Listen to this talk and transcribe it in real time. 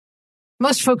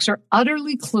Most folks are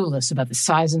utterly clueless about the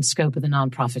size and scope of the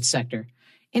nonprofit sector.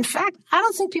 In fact, I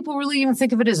don't think people really even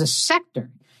think of it as a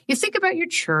sector. You think about your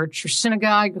church, your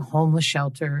synagogue, homeless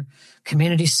shelter,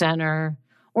 community center,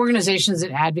 organizations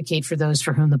that advocate for those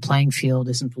for whom the playing field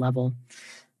isn't level.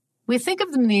 We think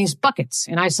of them in these buckets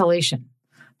in isolation.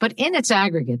 But in its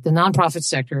aggregate, the nonprofit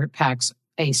sector packs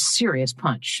a serious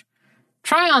punch.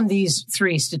 Try on these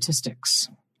three statistics.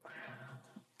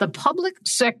 The public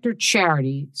sector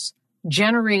charities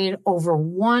generated over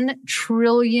 $1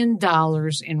 trillion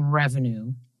in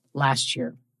revenue last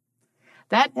year.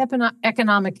 That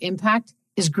economic impact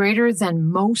is greater than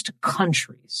most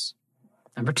countries.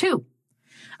 Number two,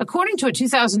 according to a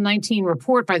 2019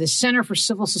 report by the Center for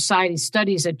Civil Society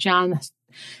Studies at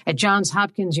Johns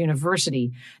Hopkins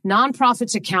University,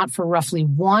 nonprofits account for roughly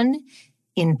 1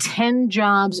 in 10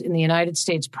 jobs in the United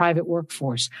States private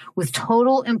workforce, with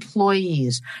total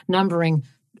employees numbering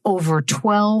over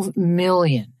 12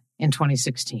 million in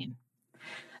 2016.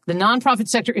 The nonprofit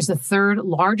sector is the third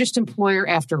largest employer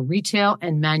after retail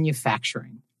and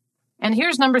manufacturing. And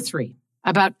here's number three,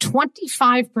 about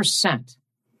 25%,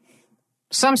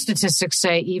 some statistics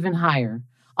say even higher,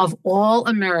 of all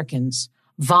Americans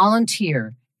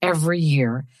volunteer every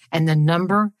year, and the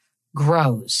number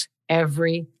grows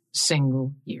every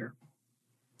single year.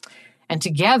 And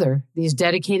together, these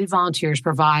dedicated volunteers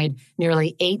provide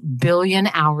nearly 8 billion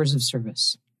hours of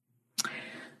service.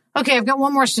 Okay, I've got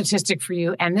one more statistic for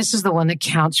you, and this is the one that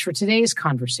counts for today's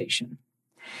conversation.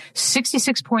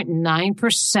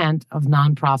 66.9% of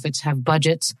nonprofits have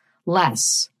budgets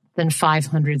less than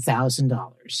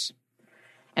 $500,000.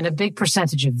 And a big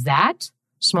percentage of that,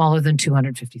 smaller than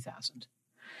 $250,000.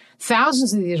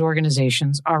 Thousands of these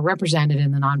organizations are represented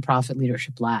in the Nonprofit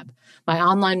Leadership Lab, my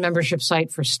online membership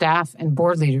site for staff and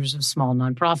board leaders of small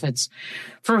nonprofits,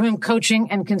 for whom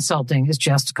coaching and consulting is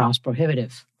just cost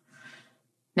prohibitive.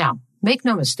 Now, make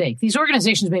no mistake, these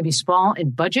organizations may be small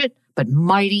in budget, but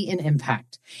mighty in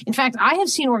impact. In fact, I have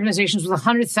seen organizations with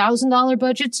 $100,000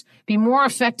 budgets be more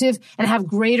effective and have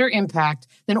greater impact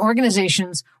than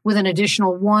organizations with an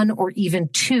additional 1 or even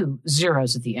 2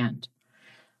 zeros at the end.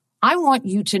 I want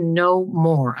you to know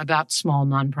more about small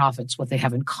nonprofits, what they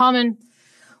have in common,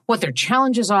 what their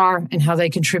challenges are, and how they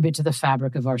contribute to the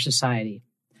fabric of our society.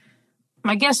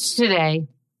 My guest today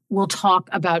will talk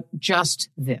about just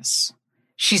this.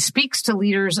 She speaks to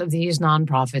leaders of these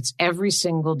nonprofits every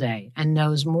single day and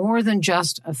knows more than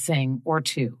just a thing or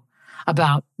two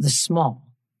about the small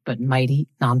but mighty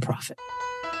nonprofit.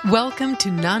 Welcome to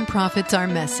Nonprofits Are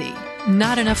Messy.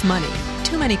 Not enough money,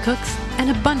 too many cooks, and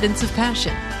abundance of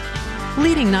passion.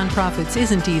 Leading nonprofits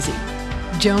isn't easy.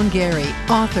 Joan Gary,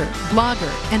 author,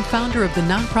 blogger, and founder of the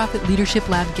Nonprofit Leadership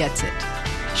Lab gets it.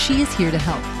 She is here to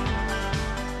help.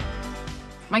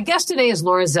 My guest today is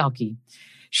Laura Zelke.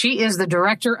 She is the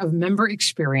Director of Member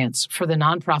Experience for the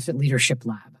Nonprofit Leadership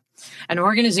Lab, an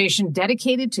organization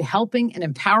dedicated to helping and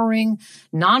empowering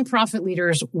nonprofit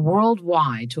leaders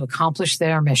worldwide to accomplish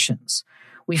their missions.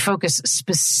 We focus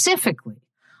specifically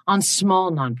on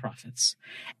small nonprofits.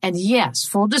 And yes,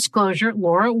 full disclosure,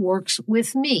 Laura works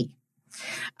with me.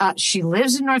 She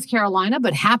lives in North Carolina,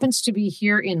 but happens to be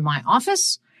here in my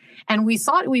office. And we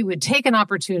thought we would take an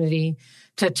opportunity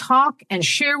to talk and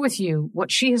share with you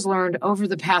what she has learned over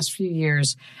the past few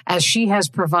years as she has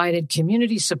provided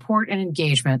community support and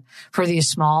engagement for these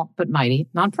small but mighty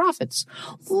nonprofits.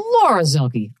 Laura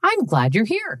Zelke, I'm glad you're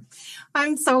here.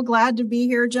 I'm so glad to be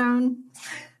here, Joan.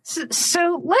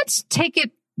 So let's take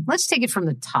it from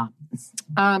the top.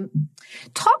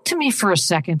 Talk to me for a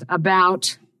second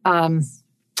about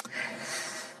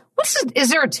is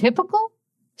there a typical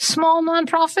small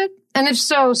nonprofit? And if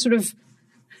so, sort of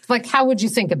like, how would you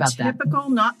think about that? Typical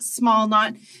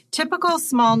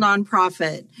small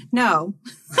nonprofit. No.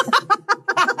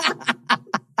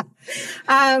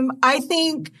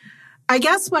 I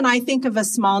guess when I think of a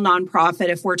small nonprofit,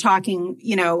 if we're talking,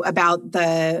 about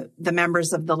the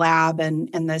members of the lab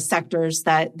and the sectors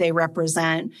that they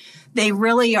represent, they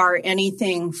really are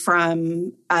anything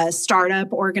from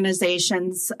startup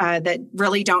organizations that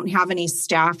really don't have any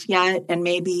staff yet, and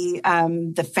maybe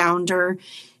the founder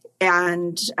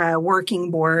and working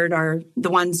board are the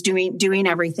ones doing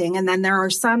everything. And then there are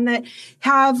some that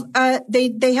have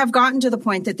they have gotten to the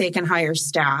point that they can hire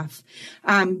staff.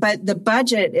 But the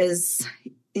budget is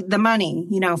the money,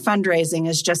 fundraising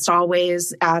is just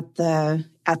always at the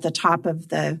top of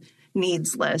the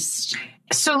needs list.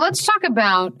 So let's talk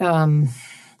about the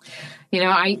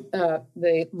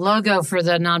logo for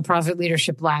the Nonprofit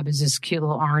Leadership Lab is this cute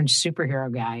little orange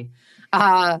superhero guy.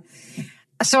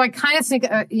 So I kind of think,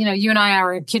 you and I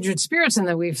are kindred spirits in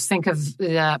that we think of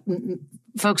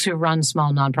folks who run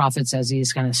small nonprofits as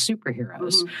these kind of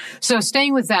superheroes. So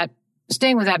staying with that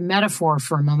metaphor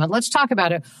for a moment, let's talk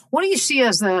about it. What do you see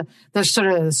as the sort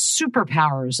of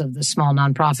superpowers of the small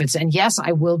nonprofits? And yes,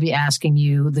 I will be asking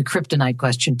you the kryptonite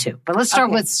question too. But let's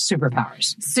start with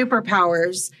superpowers.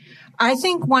 Superpowers. I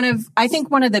think one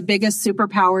of the biggest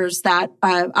superpowers that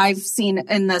I've seen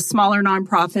in the smaller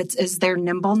nonprofits is their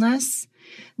nimbleness,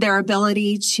 their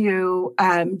ability to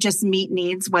just meet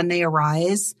needs when they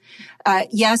arise.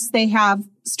 Yes, they have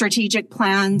strategic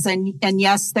plans, and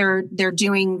yes, they're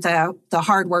doing the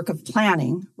hard work of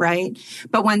planning, right?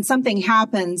 But when something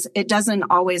happens, it doesn't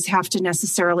always have to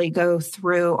necessarily go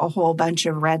through a whole bunch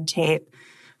of red tape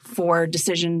for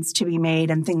decisions to be made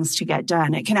and things to get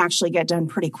done. It can actually get done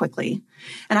pretty quickly.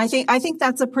 And I think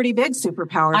that's a pretty big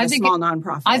superpower of a small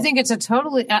nonprofit. I think it's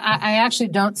I actually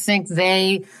don't think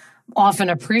they often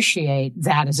appreciate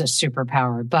that as a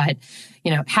superpower. But,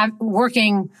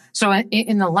 so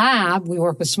in the lab, we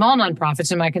work with small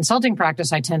nonprofits. In my consulting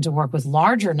practice, I tend to work with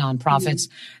larger nonprofits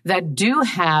that do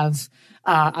have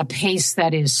a pace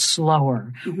that is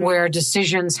slower, where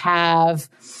decisions have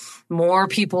more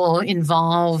people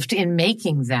involved in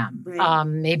making them. Right.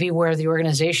 Maybe where the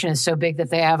organization is so big that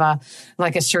they have a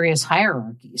serious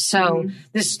hierarchy. So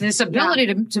this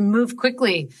ability to move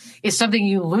quickly is something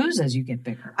you lose as you get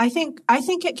bigger. I think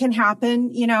it can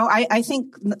happen. I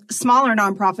think smaller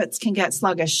nonprofits can get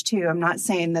sluggish too. I'm not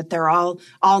saying that they're all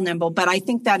nimble, but I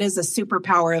think that is a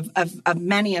superpower of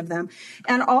many of them.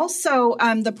 And also,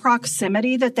 the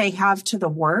proximity that they have to the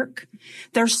work.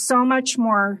 They're so much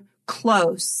more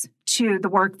close to the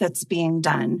work that's being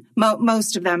done.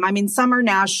 Most of them. I mean, some are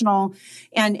national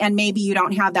and maybe you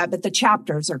don't have that, but the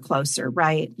chapters are closer,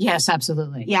 right? Yes,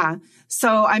 absolutely. Yeah.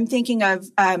 So I'm thinking of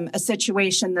a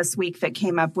situation this week that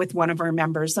came up with one of our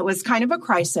members that was kind of a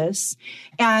crisis,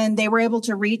 and they were able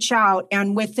to reach out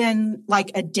and within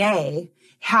like a day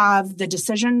have the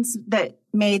decisions that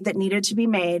needed to be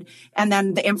made, and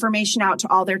then the information out to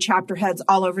all their chapter heads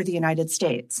all over the United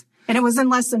States. And it was in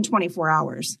less than 24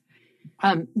 hours.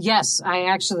 Yes,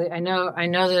 I know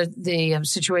the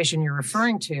situation you're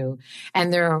referring to,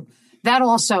 and that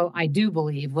also, I do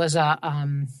believe, was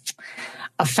a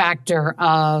factor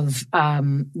of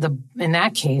in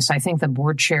that case, I think the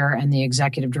board chair and the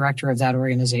executive director of that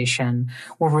organization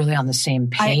were really on the same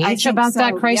page about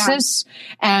that crisis,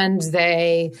 and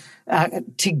they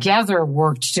together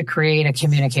worked to create a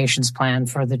communications plan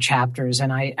for the chapters.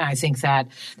 And I think that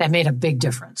made a big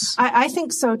difference. I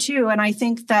think so too. And I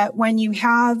think that when you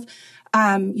have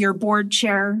your board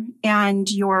chair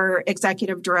and your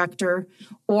executive director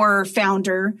or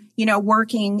founder,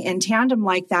 working in tandem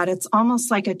like that, it's almost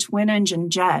like a twin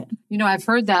engine jet. I've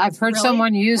heard that. I've heard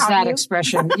someone use that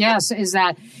expression. Yes. Is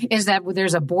that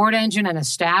there's a board engine and a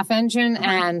staff engine.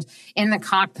 And in the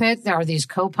cockpit, there are these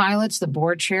co-pilots, the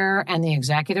board chair and the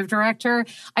executive director.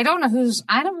 I don't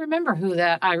remember who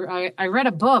that, I read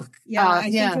a book. Yeah.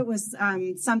 I think it was,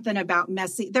 something about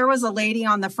messy. There was a lady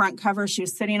on the front cover. She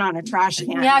was sitting on a trash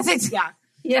can. Yeah. I think,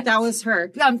 yeah, that was her.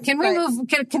 Can we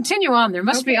continue on? There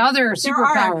must be other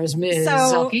superpowers, Ms.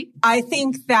 Zelke. I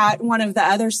think that one of the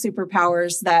other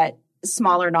superpowers that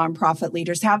smaller nonprofit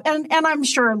leaders have, and I'm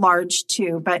sure large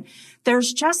too, but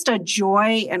there's just a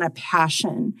joy and a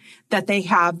passion that they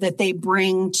have that they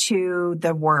bring to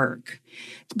the work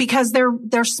because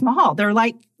they're small.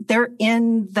 They're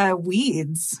in the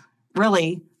weeds,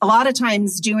 really. A lot of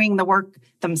times doing the work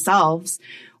themselves,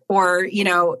 or,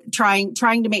 trying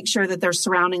to make sure that they're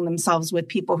surrounding themselves with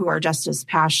people who are just as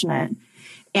passionate.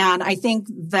 And I think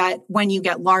that when you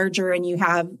get larger and you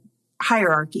have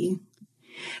hierarchy,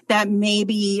 that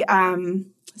maybe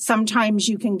sometimes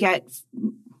you can get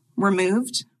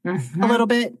removed a little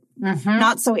bit,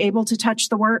 not so able to touch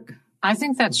the work. I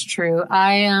think that's true.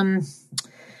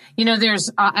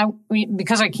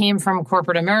 Because I came from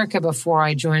corporate America before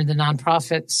I joined the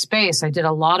nonprofit space, I did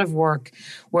a lot of work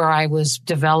where I was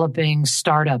developing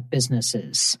startup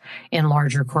businesses in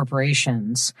larger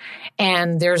corporations.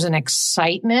 And there's an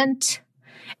excitement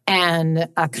and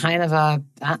a kind of a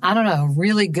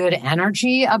really good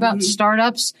energy about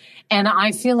startups. And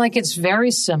I feel like it's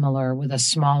very similar with a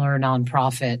smaller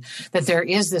nonprofit, that there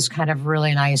is this kind of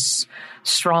really nice,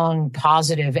 strong,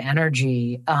 positive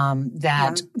energy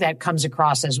that comes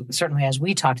across certainly as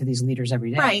we talk to these leaders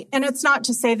every day. Right. And it's not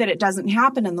to say that it doesn't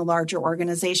happen in the larger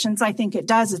organizations. I think it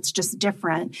does. It's just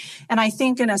different. And I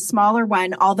think in a smaller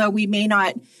one, although we may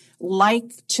not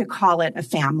like to call it a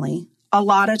family, a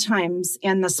lot of times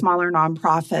in the smaller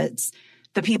nonprofits,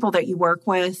 the people that you work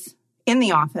with in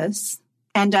the office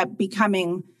end up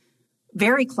becoming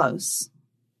very close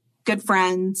good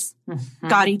friends,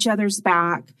 got each other's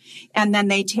back, and then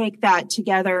they take that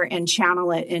together and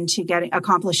channel it into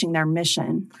accomplishing their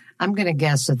mission. I'm going to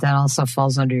guess that also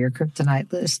falls under your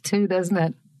kryptonite list too, doesn't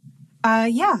it?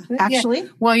 Yeah, actually. Yeah.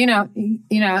 Well,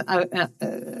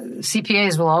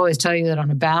 CPAs will always tell you that on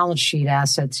a balance sheet,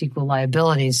 assets equal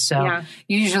liabilities. So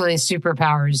usually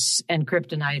superpowers and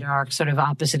kryptonite are sort of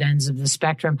opposite ends of the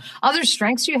spectrum. Other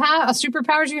strengths you have,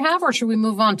 superpowers you have, or should we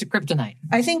move on to kryptonite?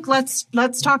 I think let's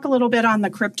talk a little bit on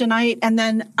the kryptonite. And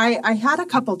then I had a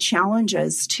couple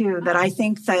challenges too that I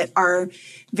think that are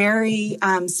very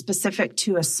specific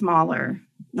to a smaller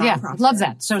nonprofit. Love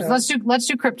that. So let's do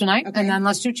kryptonite, and then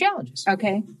let's do challenges.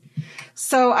 Okay.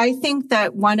 So I think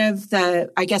that one of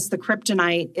the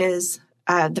kryptonite is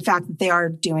the fact that they are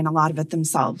doing a lot of it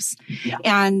themselves. Yeah.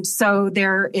 And so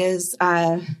there is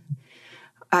a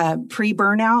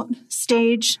pre-burnout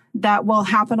stage that will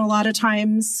happen a lot of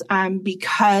times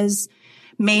because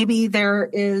maybe there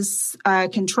is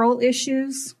control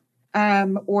issues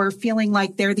or feeling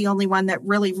like they're the only one that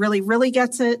really, really, really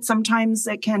gets it. Sometimes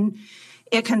it can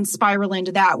spiral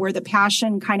into that where the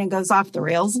passion kind of goes off the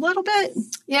rails a little bit.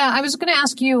 Yeah, I was going to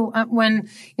ask you when,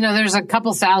 there's a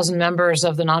couple thousand members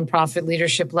of the Nonprofit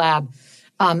Leadership Lab.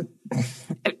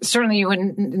 Certainly you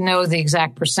wouldn't know the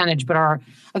exact percentage, but are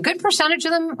a good percentage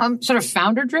of them sort of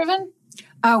founder driven?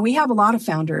 We have a lot of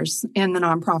founders in the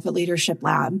Nonprofit Leadership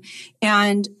Lab.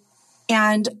 And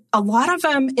a lot of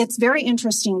them, it's very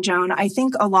interesting, Joan. I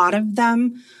think a lot of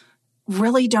them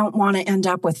really don't want to end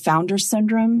up with founder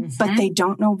syndrome, but they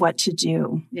don't know what to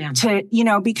do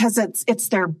because it's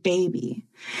their baby.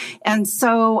 And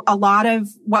so a lot of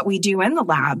what we do in the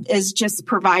lab is just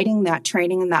providing that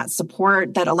training and that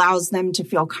support that allows them to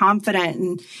feel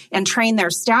confident and train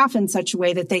their staff in such a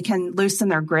way that they can loosen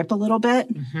their grip a little bit,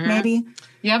 maybe.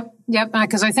 Yep.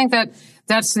 Because I think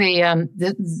that's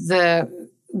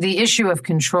the issue of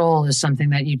control is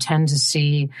something that you tend to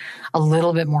see a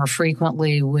little bit more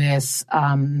frequently with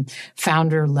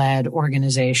founder-led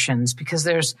organizations because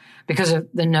of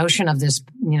the notion of this,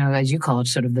 as you call it,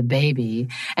 sort of the baby,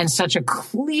 and such a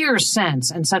clear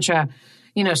sense and such a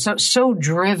so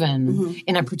driven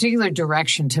in a particular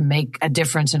direction to make a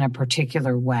difference in a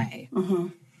particular way.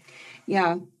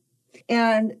 Yeah,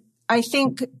 and I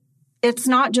think it's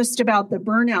not just about the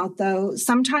burnout, though.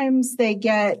 Sometimes they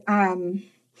get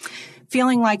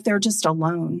feeling like they're just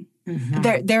alone.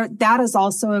 That is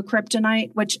also a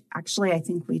kryptonite, which actually I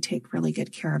think we take really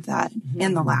good care of that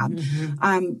in the lab.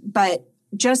 But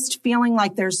just feeling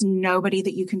like there's nobody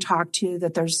that you can talk to,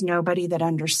 that there's nobody that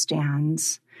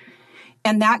understands.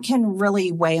 And that can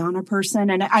really weigh on a person.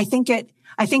 And I think it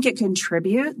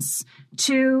contributes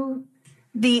to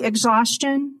the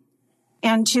exhaustion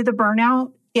and to the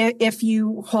burnout if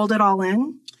you hold it all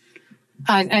in.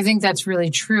 I think that's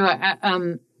really true.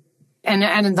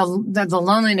 And the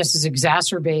loneliness is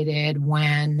exacerbated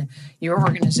when your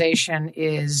organization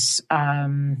is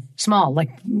small. Like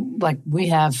we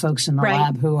have folks in the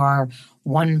lab who are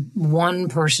one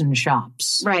person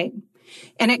shops. Right.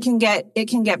 And it can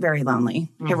get very lonely.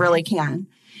 It really can.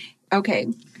 Okay.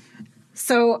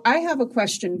 So I have a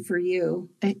question for you.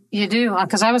 You do?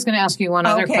 Because I was going to ask you one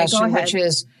other question, which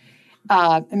is,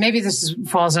 maybe this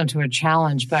falls into a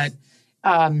challenge, but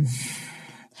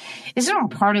isn't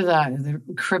part of the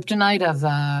kryptonite of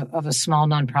a small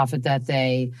nonprofit that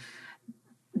they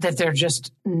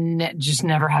just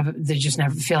never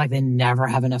feel like they never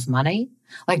have enough money?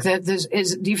 Like do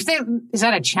you think, is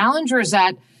that a challenge, or is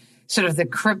that sort of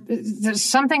there's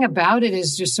something about it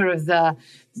is just sort of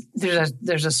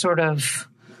there's a sort of,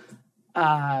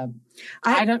 what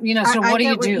do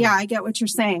you do? Yeah, I get what you're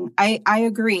saying. I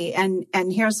agree. And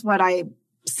here's what I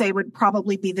say would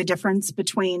probably be the difference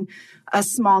between a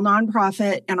small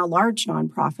nonprofit and a large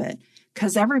nonprofit,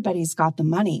 because everybody's got the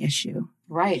money issue.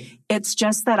 Right. It's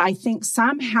just that I think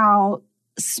somehow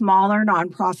smaller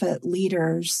nonprofit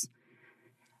leaders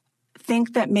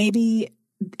think that maybe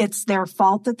it's their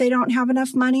fault that they don't have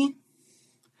enough money.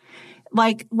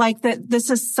 Like that this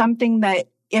is something that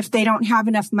if they don't have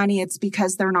enough money, it's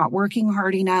because they're not working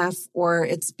hard enough, or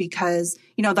it's because,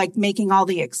 like making all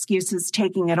the excuses,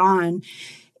 taking it on.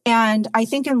 And I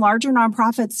think in larger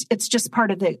nonprofits, it's just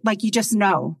part of the, like, you're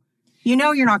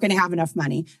not going to have enough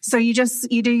money. So you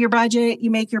do your budget, you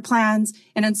make your plans.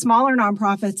 And in smaller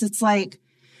nonprofits, it's like,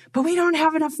 but we don't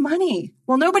have enough money.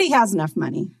 Well, nobody has enough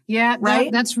money. Yeah,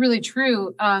 right. That's really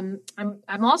true. I'm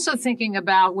also thinking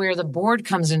about where the board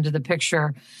comes into the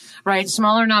picture, right?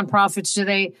 Smaller nonprofits, do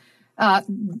they,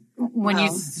 when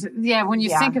you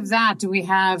think of that, do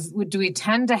we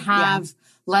tend to have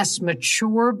less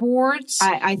mature boards?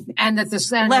 Less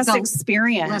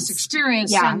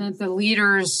experience, and that the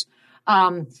leaders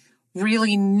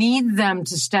really need them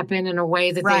to step in a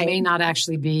way that they may not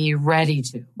actually be ready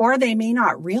to. Or they may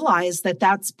not realize that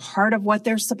that's part of what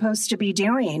they're supposed to be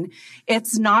doing.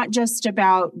 It's not just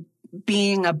about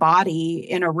being a body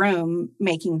in a room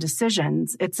making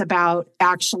decisions. It's about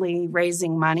actually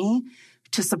raising money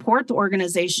to support the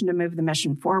organization to move the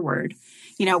mission forward.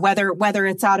 You know, whether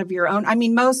it's out of your own, I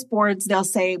mean, most boards, they'll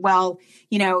say, well,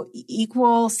 you know,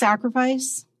 equal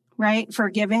sacrifice, right, for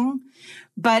giving.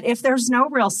 But if there's no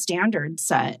real standard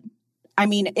set, I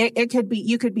mean, it could be,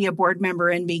 you could be a board member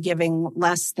and be giving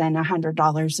less than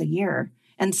 $100 a year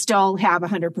and still have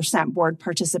 100% board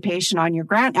participation on your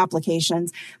grant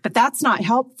applications. But that's not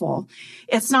helpful.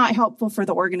 It's not helpful for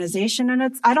the organization.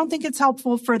 And I don't think it's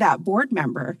helpful for that board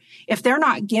member. If they're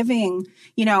not giving,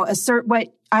 you know,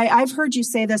 I've heard you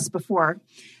say this before,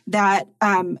 that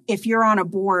if you're on a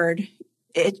board,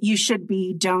 you should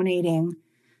be donating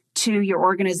to your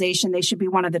organization. They should be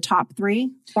one of the top 3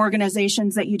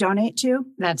 organizations that you donate to.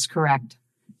 That's correct.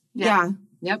 Yeah.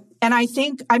 Yep. And I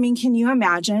think, I mean, can you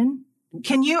imagine?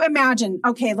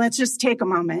 Okay, let's just take a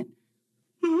moment.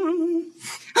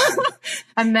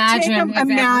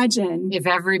 Imagine if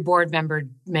every board member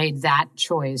made that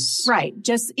choice. Right.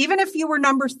 Just even if you were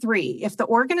number 3, if the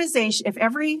organization, if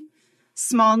every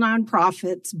small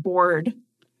nonprofit's board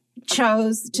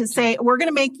chose to say, you're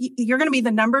going to be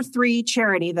the number 3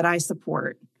 charity that I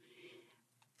support.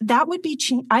 That would be,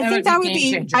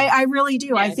 I really do.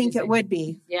 Yeah, I think it would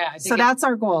be. Yeah. So that's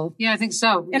our goal. Yeah, I think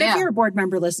so. And if you're a board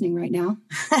member listening right now,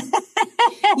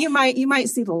 you might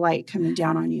see the light coming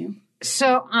down on you.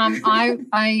 So,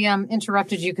 I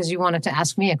interrupted you because you wanted to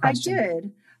ask me a question. I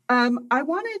did. I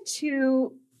wanted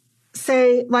to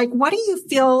say, like, what do you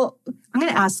feel? I'm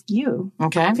going to ask you.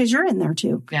 Okay. Because you're in there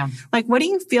too. Yeah. Like, what do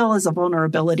you feel is a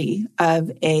vulnerability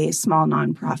of a small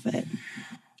nonprofit?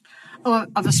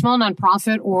 Of a small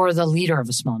nonprofit or the leader of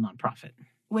a small nonprofit?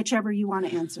 Whichever you want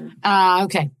to answer.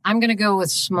 Okay. I'm going to go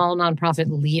with small nonprofit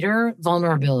leader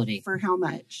vulnerability. For how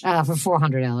much? For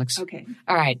 400, Alex. Okay.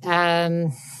 All right.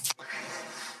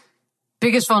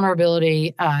 Biggest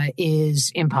vulnerability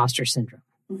is imposter syndrome.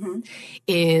 Mm-hmm.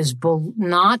 Is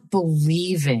not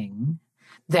believing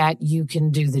that you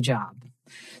can do the job.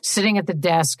 Sitting at the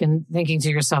desk and thinking to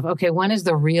yourself, okay, when is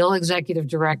the real executive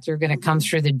director going to come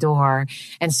through the door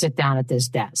and sit down at this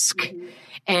desk? Mm-hmm.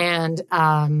 And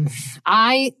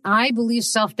I believe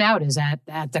self-doubt is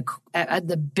at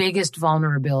the biggest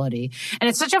vulnerability. And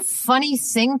it's such a funny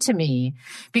thing to me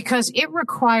because it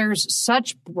requires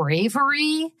such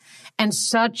bravery and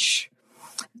such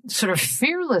sort of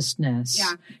fearlessness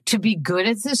to be good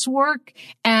at this work.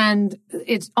 And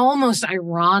it's almost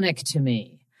ironic to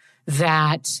me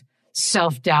that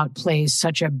self-doubt plays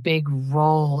such a big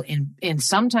role in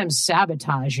sometimes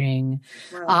sabotaging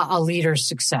a leader's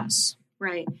success.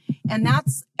 Right. And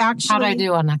that's actually... How'd I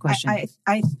do on that question?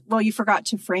 Well, you forgot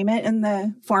to frame it in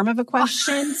the form of a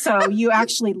question. So you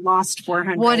actually lost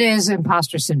 400. What is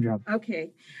imposter syndrome? Okay.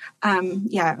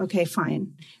 Okay,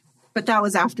 fine. But that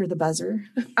was after the buzzer.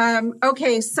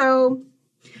 Okay. So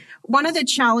one of the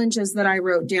challenges that I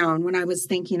wrote down when I was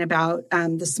thinking about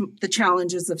the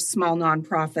challenges of small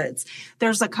nonprofits,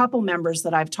 there's a couple members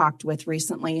that I've talked with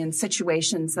recently in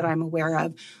situations that I'm aware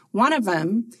of. One of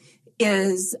them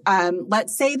is,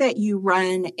 let's say that you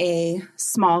run a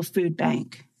small food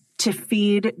bank to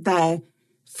feed the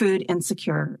food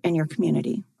insecure in your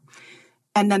community.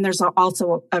 And then there's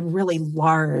also a really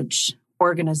large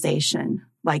organization,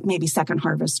 like maybe Second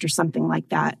Harvest or something like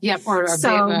that. Yep, or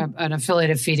an affiliate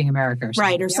of Feeding America or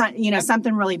something. Right, or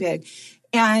something really big.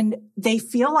 And they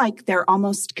feel like they're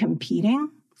almost competing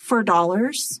for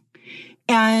dollars.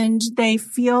 And they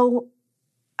feel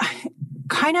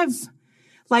kind of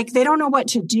like they don't know what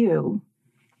to do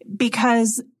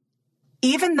because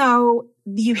even though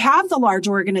you have the large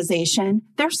organization,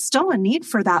 there's still a need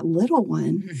for that little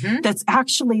one that's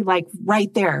actually like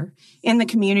right there in the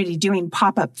community doing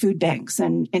pop-up food banks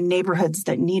and in neighborhoods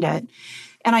that need it.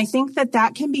 And I think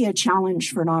that can be a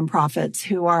challenge for nonprofits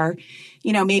who are,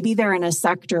 maybe they're in a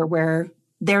sector where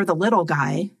they're the little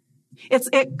guy.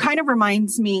 It kind of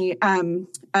reminds me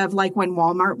of like when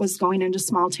Walmart was going into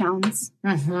small towns.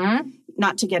 Mm-hmm.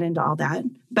 Not to get into all that,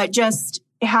 but just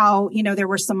how, there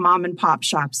were some mom and pop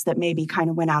shops that maybe kind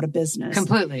of went out of business.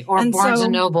 Completely. Or Barnes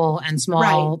and Noble and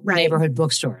small neighborhood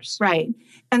bookstores. Right.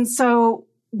 And so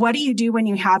what do you do when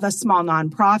you have a small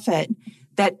nonprofit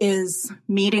that is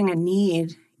meeting a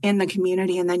need in the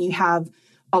community and then you have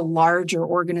a larger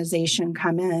organization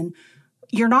come in?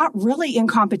 You're not really in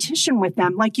competition with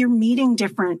them. Like you're meeting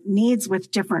different needs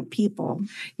with different people.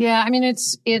 Yeah. I mean,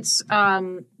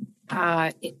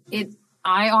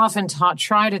 I often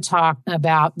try to talk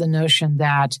about the notion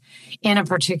that in a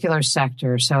particular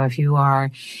sector, so if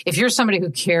you're somebody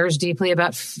who cares deeply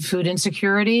about food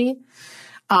insecurity,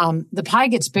 the pie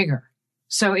gets bigger.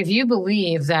 So if you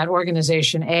believe that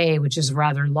organization A, which is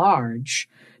rather large,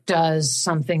 does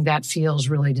something that feels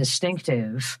really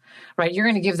distinctive, right? You're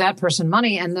going to give that person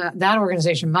money and that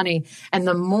organization money. And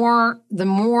the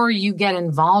more you get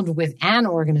involved with an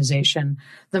organization,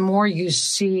 the more you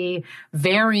see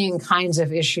varying kinds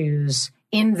of issues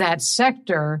in that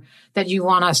sector that you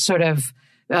want to sort of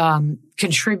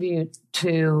contribute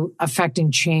to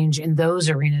affecting change in those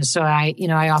arenas. So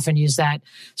I often use that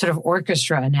sort of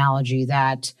orchestra analogy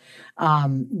that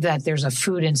there's a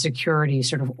food insecurity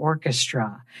sort of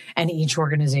orchestra, and each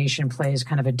organization plays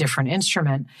kind of a different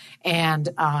instrument. And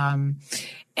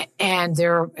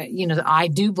there, I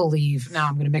do believe, now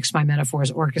I'm going to mix my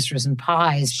metaphors, orchestras and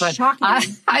pies, but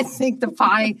I think the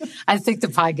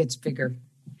pie gets bigger.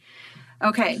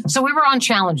 Okay. So we were on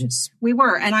challenges. We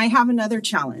were, and I have another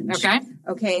challenge.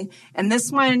 Okay. And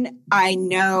this one I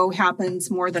know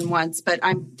happens more than once, but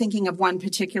I'm thinking of one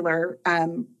particular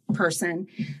person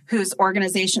whose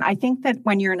organization. I think that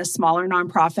when you're in a smaller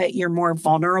nonprofit, you're more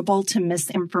vulnerable to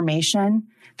misinformation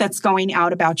that's going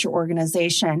out about your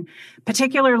organization,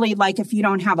 particularly like if you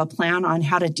don't have a plan on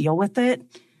how to deal with it.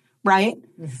 Right?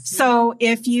 Mm-hmm. So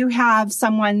if you have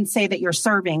someone say that you're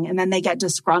serving and then they get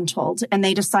disgruntled and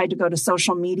they decide to go to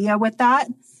social media with that,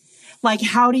 like,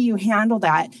 how do you handle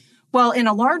that? Well, in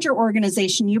a larger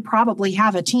organization, you probably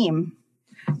have a team.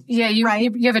 Yeah, you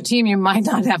have a team. You might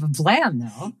not have a plan,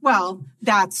 though. Well,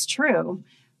 that's true.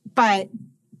 But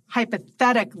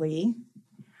hypothetically,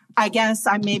 I guess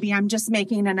I'm just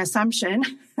making an assumption.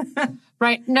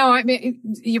 Right. No, I mean,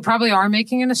 you probably are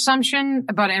making an assumption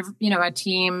about, a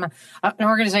team, an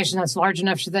organization that's large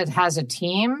enough that has a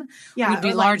team would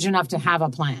be large enough to have a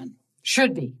plan.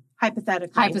 Should be.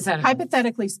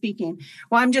 Hypothetically speaking.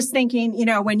 Well, I'm just thinking,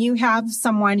 when you have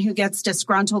someone who gets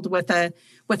disgruntled with a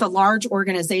large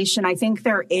organization, I think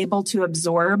they're able to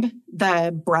absorb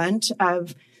the brunt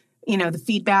of, the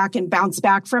feedback and bounce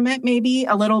back from it maybe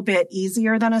a little bit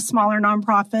easier than a smaller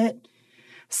nonprofit.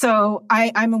 So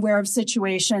I'm aware of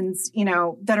situations,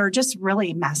 that are just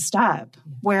really messed up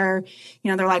where,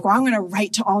 they're like, well, I'm going to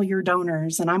write to all your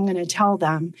donors and I'm going to tell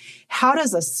them. How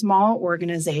does a small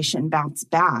organization bounce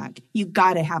back? You've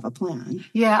got to have a plan.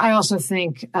 Yeah, I also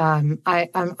think I'm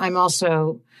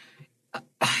also,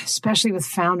 especially with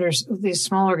founders, these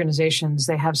small organizations,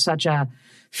 they have such a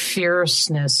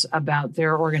fierceness about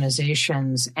their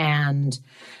organizations, and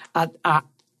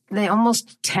they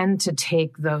almost tend to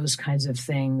take those kinds of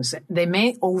things. They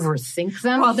may overthink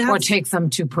them or take them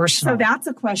too personal. So that's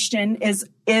a question: is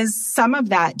some of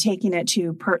that taking it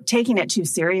too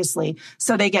seriously?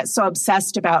 So they get so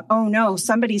obsessed about, oh no,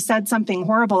 somebody said something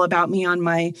horrible about me on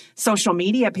my social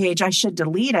media page, I should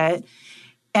delete it.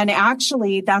 And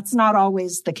actually, that's not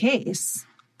always the case.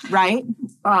 Right.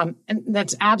 And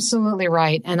that's absolutely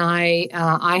right. And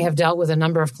I have dealt with a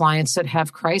number of clients that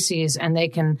have crises, and they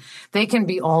can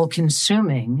be all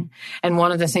consuming. And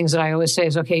one of the things that I always say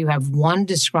is, okay, you have one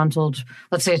disgruntled,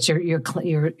 let's say it's you're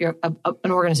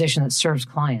an organization that serves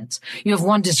clients. You have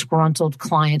one disgruntled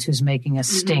client who's making a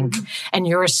stink, and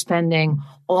you're spending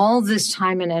all this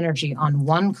time and energy on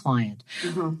one client.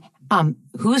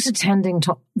 Who's attending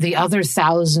to the other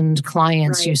 1,000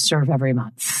 clients you serve every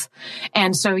month?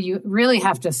 And so you really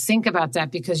have to think about that,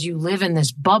 because you live in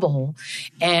this bubble,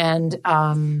 and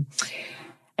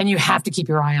you have to keep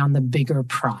your eye on the bigger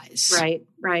prize.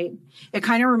 Right. It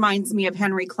kind of reminds me of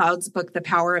Henry Cloud's book, The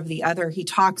Power of the Other. He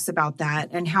talks about that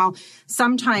and how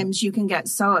sometimes you can get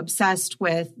so obsessed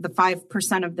with the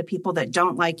 5% of the people that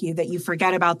don't like you that you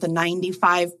forget about the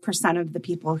 95% of the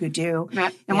people who do.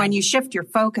 And when you shift your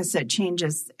focus, it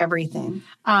changes everything.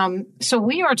 So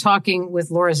we are talking with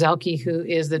Laura Zelke, who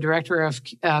is the Director of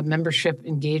Membership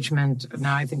Engagement.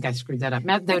 Now, I think I screwed that up.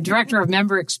 The Director of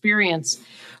Member Experience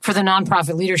for the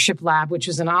Nonprofit Leadership Lab, which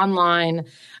is an online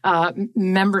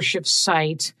membership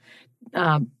site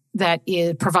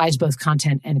that provides both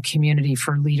content and community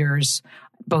for leaders,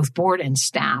 both board and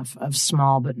staff of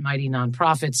small but mighty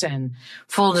nonprofits. And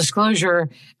full disclosure,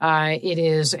 it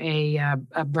is a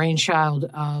brainchild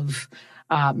of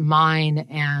mine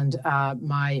and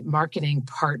my marketing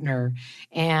partner.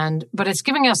 But it's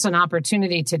giving us an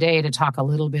opportunity today to talk a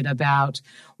little bit about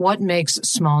what makes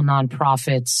small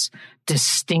nonprofits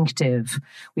distinctive.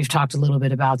 We've talked a little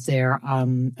bit about their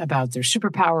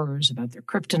superpowers, about their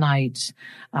kryptonite,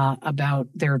 about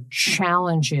their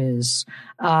challenges.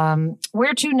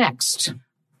 Where to next?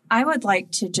 I would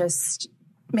like to just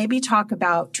maybe talk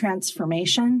about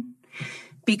transformation.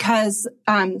 because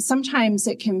sometimes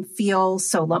it can feel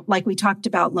so like we talked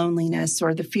about loneliness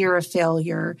or the fear of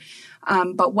failure.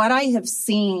 But what I have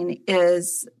seen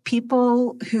is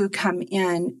people who come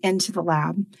into the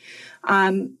lab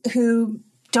who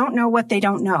don't know what they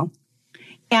don't know.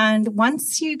 And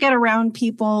once you get around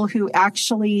people who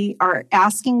actually are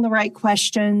asking the right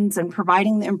questions and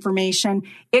providing the information,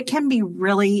 it can be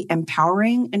really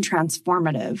empowering and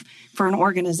transformative for an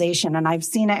organization. And I've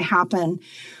seen it happen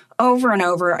over and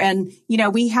over. And,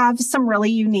 we have some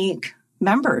really unique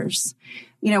members.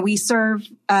 We serve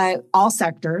all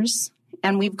sectors,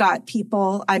 and we've got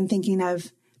people, I'm thinking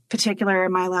of particular,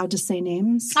 am I allowed to say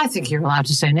names? I think you're allowed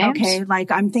to say names. Okay,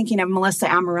 like I'm thinking of Melissa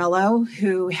Amarillo,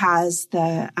 who has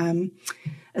the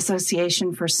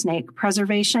Association for Snake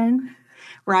Preservation,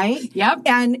 right? Yep.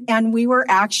 And we were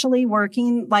actually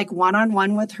working like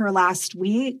one-on-one with her last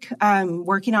week,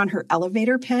 working on her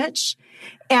elevator pitch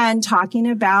and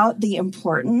talking about the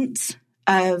importance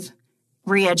of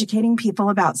re-educating people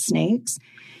about snakes.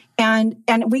 And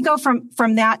we go from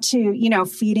that to,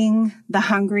 feeding the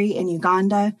hungry in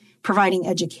Uganda, providing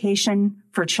education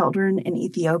for children in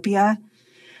Ethiopia.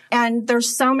 And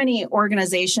there's so many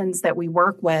organizations that we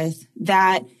work with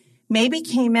that maybe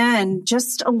came in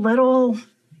just a little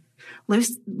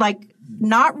loose, like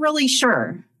not really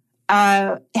sure,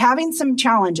 having some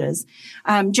challenges.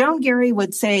 Joan Gary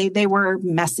would say they were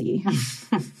messy.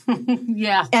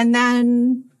 Yeah. And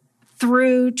then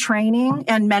through training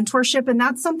and mentorship, and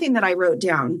that's something that I wrote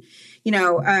down,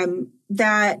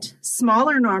 that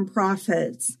smaller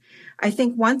nonprofits, I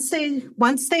think once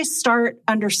they start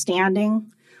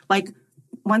understanding, like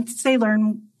once they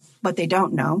learn what they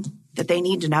don't know, that they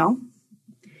need to know,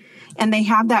 and they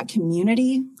have that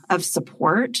community of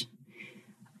support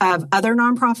of other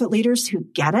nonprofit leaders who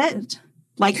get it,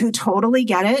 like who totally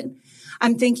get it.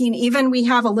 I'm thinking even we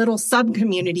have a little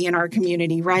sub-community in our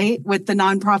community, right? With the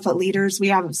nonprofit leaders, we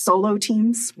have solo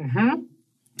teams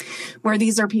where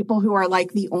these are people who are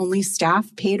like the only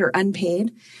staff, paid or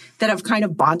unpaid, that have kind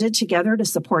of bonded together to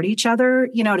support each other,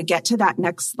 to get to that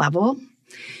next level.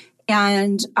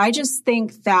 And I just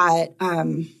think that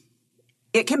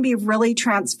it can be really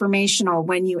transformational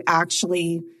when you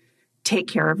actually take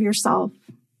care of yourself,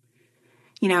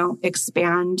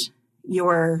 expand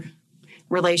your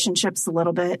relationships a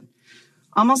little bit,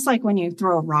 almost like when you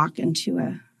throw a rock into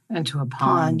a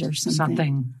pond or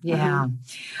something. Yeah.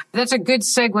 That's a good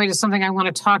segue to something I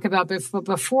want to talk about. But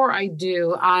before I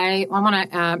do, I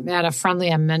want to add a friendly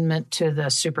amendment to the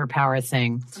superpower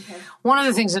thing. Okay. One of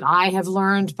the things that I have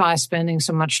learned by spending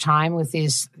so much time with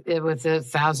the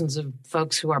thousands of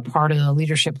folks who are part of the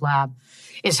Leadership Lab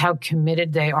is how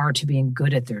committed they are to being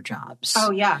good at their jobs.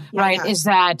 Oh, yeah. Right? Yeah. Is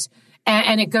that...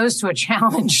 And it goes to a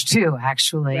challenge too,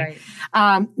 actually.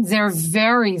 Right. They're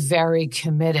very, very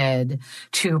committed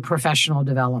to professional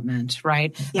development,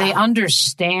 right? Yeah. They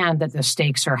understand that the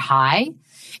stakes are high.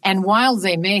 And while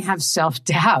they may have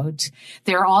self-doubt,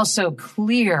 they're also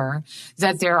clear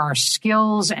that there are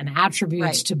skills and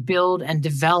attributes to build and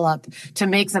develop to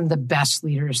make them the best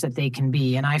leaders that they can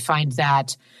be. And I find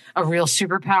that a real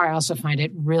superpower. I also find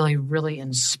it really, really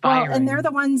inspiring. Well, and they're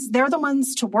the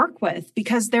ones to work with,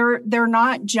 because they're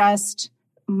not just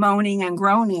moaning and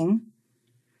groaning.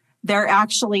 They're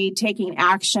actually taking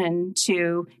action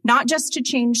to not just to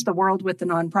change the world with the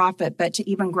nonprofit, but to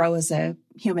even grow as a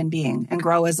human being and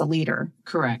grow as a leader.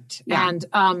 Correct. Yeah.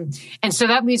 And so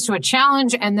that leads to a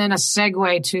challenge and then a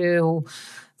segue to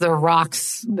the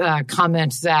rocks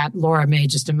comment that Laura made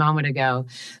just a moment ago.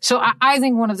 So I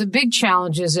think one of the big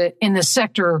challenges in the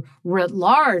sector writ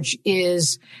large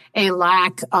is a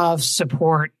lack of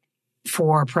support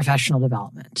for professional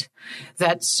development.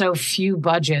 That so few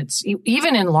budgets,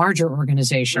 even in larger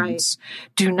organizations,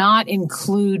 do not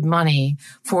include money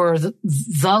for the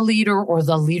leader or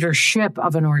the leadership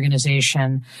of an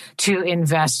organization to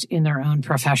invest in their own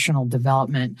professional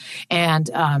development. And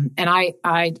I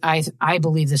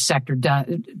believe the sector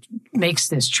makes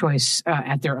this choice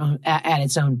at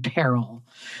its own peril.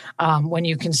 When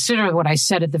you consider what I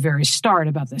said at the very start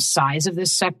about the size of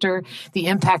this sector, the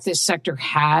impact this sector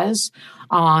has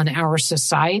on our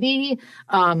society,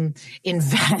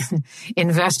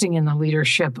 investing in the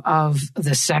leadership of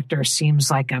the sector seems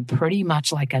like pretty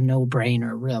much like a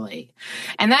no-brainer, really.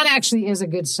 And that actually is a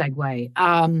good segue.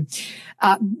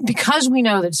 Because we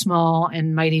know that small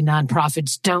and mighty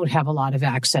nonprofits don't have a lot of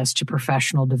access to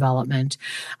professional development,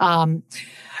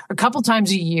 a couple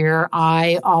times a year,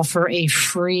 I offer a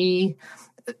free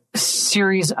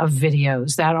series of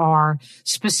videos that are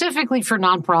specifically for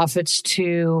nonprofits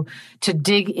to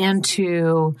dig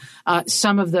into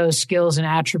some of those skills and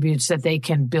attributes that they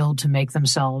can build to make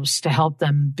themselves, to help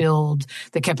them build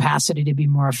the capacity to be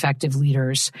more effective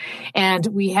leaders. And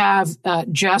we have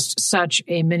just such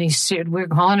a we're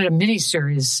calling it a mini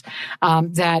series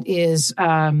that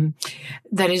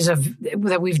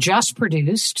we've just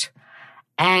produced,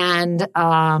 and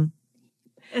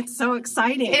it's so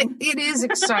exciting. It is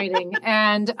exciting.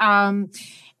 And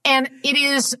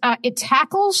it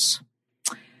tackles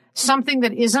something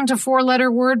that isn't a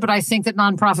 4-letter word, but I think that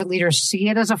nonprofit leaders see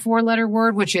it as a 4-letter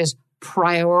word, which is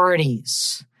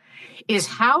priorities. Is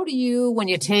how do you, when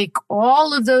you take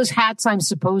all of those hats I'm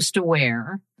supposed to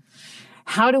wear,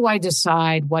 how do I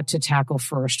decide what to tackle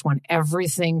first when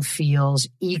everything feels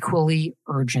equally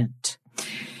urgent?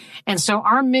 And so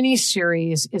our mini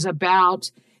series is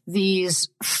about these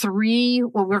 3,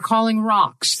 what we're calling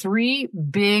rocks, 3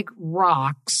 big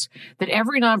rocks that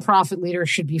every nonprofit leader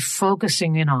should be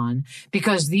focusing in on,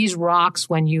 because these rocks,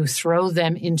 when you throw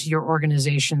them into your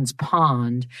organization's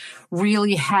pond,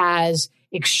 really has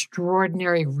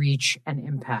extraordinary reach and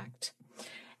impact.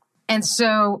 And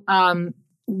so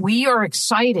we are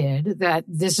excited that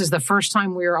this is the first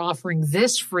time we are offering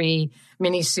this free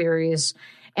mini series,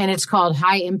 and it's called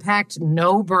High Impact,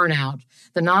 No Burnout,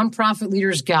 the Nonprofit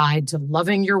Leader's Guide to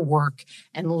Loving Your Work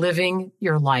and Living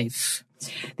Your Life.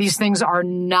 These things are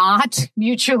not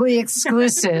mutually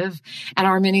exclusive, and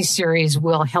our mini-series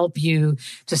will help you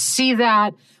to see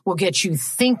that. We'll get you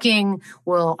thinking.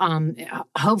 We'll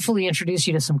hopefully introduce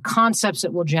you to some concepts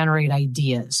that will generate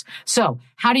ideas. So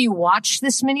how do you watch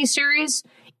this mini-series?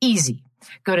 Easy.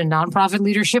 Go to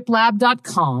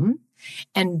nonprofitleadershiplab.com,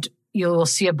 and you'll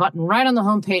see a button right on the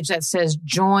homepage that says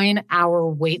Join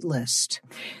Our Waitlist.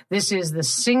 This is the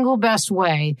single best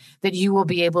way that you will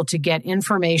be able to get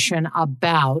information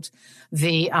about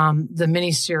the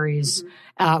mini-series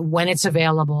when it's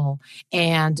available.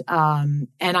 And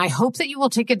I hope that you will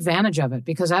take advantage of it,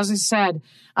 because as I said,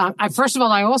 first of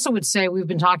all, I also would say we've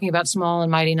been talking about small and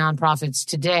mighty nonprofits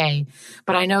today,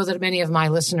 but I know that many of my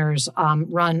listeners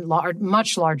run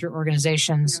much larger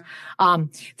organizations. When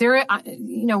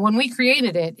we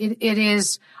created it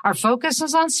is our focus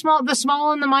is on the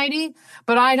small and the mighty,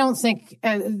 but I don't think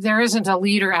there isn't a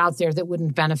leader out there that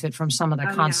wouldn't benefit from some of the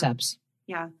concepts.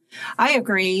 Yeah, I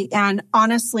agree. And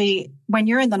honestly, when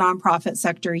you're in the nonprofit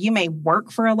sector, you may work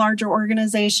for a larger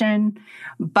organization,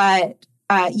 but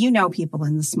you know people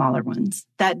in the smaller ones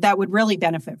that would really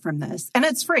benefit from this. And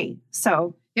it's free.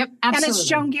 So, yep, absolutely. And it's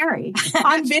Joan Garry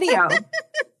on video.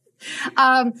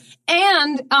 The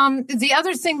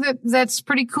other thing that's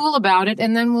pretty cool about it,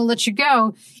 and then we'll let you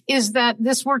go, is that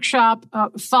this workshop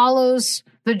follows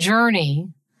the journey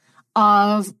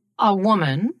of a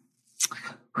woman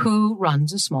who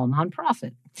runs a small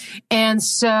nonprofit. And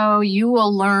so you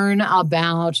will learn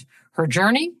about her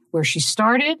journey, where she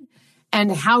started, and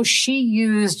how she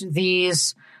used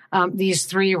these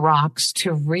 3 rocks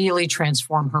to really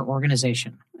transform her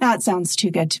organization. That sounds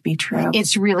too good to be true.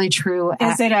 It's really true.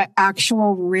 Is it an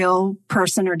actual real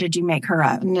person, or did you make her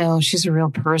up? No, she's a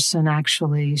real person,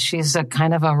 actually. She's a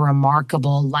kind of a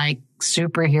remarkable,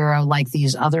 superhero, like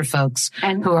these other folks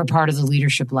who are part of the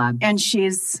Leadership Lab. And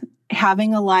she's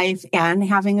having a life and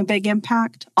having a big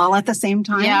impact all at the same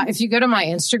time. Yeah. If you go to my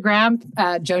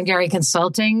Instagram, Joan Garry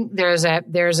Consulting, there's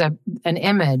an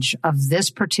image of this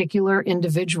particular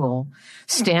individual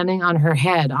standing on her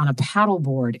head on a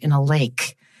paddleboard in a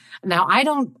lake. Now,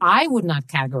 I would not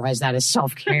categorize that as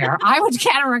self-care. I would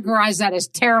categorize that as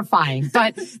terrifying,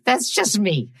 but that's just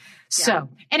me. Yeah. So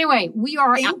anyway,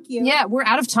 Thank you. Yeah, we're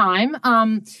out of time.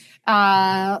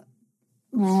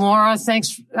 Laura,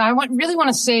 thanks. I really want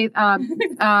to say,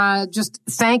 just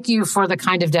thank you for the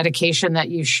kind of dedication that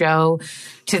you show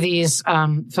to these,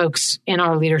 folks in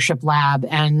our Leadership Lab,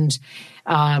 and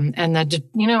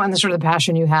the sort of the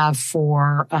passion you have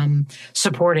for,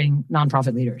 supporting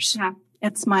nonprofit leaders. Yeah,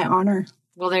 it's my honor.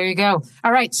 Well, there you go.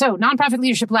 All right. So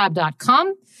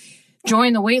nonprofitleadershiplab.com.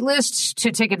 Join the waitlist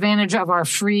to take advantage of our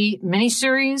free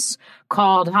mini-series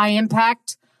called High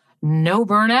Impact, No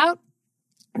Burnout.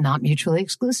 Not mutually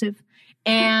exclusive.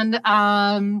 And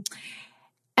I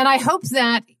hope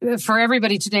that for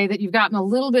everybody today that you've gotten a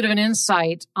little bit of an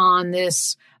insight on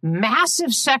this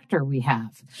massive sector we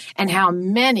have, and how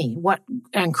what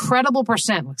an incredible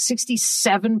percent,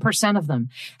 67% of them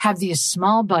have these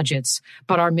small budgets,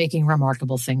 but are making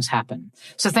remarkable things happen.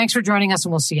 So thanks for joining us,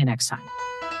 and we'll see you next time.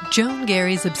 Joan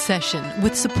Garry's obsession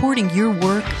with supporting your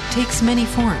work takes many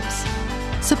forms.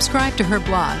 Subscribe to her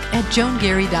blog at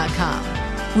joangarry.com.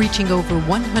 reaching over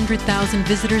 100,000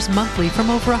 visitors monthly from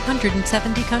over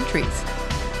 170 countries.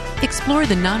 Explore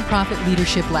the Nonprofit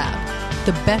Leadership Lab,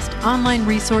 the best online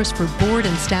resource for board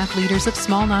and staff leaders of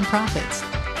small nonprofits,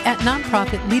 at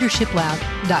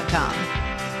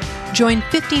nonprofitleadershiplab.com. Join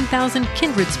 15,000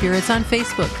 kindred spirits on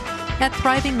Facebook at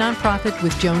Thriving Nonprofit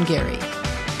with Joan Gary.